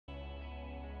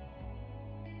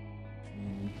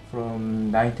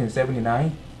From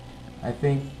 1979, I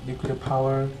think nuclear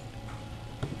power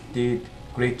did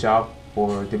great job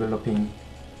for developing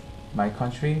my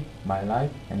country, my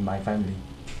life, and my family.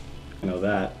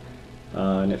 That,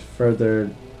 and it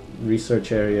furthered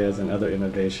research areas and other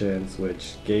innovations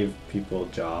which gave people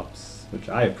jobs, which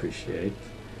I appreciate.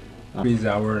 With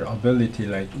our ability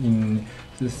like in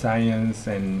the science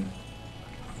and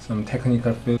some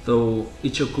technical field. So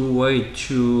it's a good way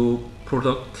to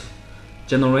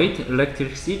generate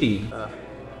electricity.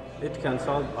 It can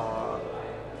solve our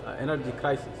energy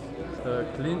crisis.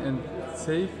 Clean and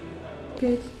safe.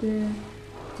 Get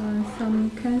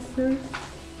some cancers.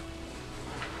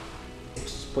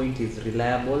 Its point is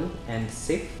reliable and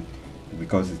safe.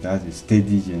 Because it has a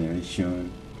steady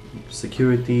generation.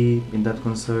 Security in that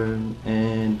concern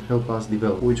and help us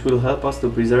develop. Which will help us to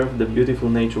preserve the beautiful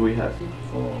nature we have.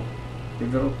 For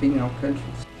developing our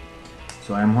countries.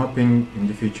 So I'm hoping in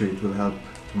the future it will help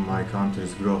to my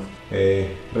country's growth.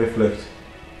 Reflect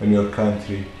on your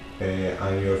country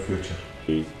and your future.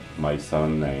 My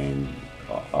son and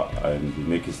the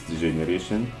next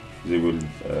generation, they will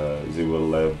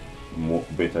live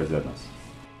better than us.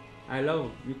 I love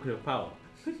nuclear power.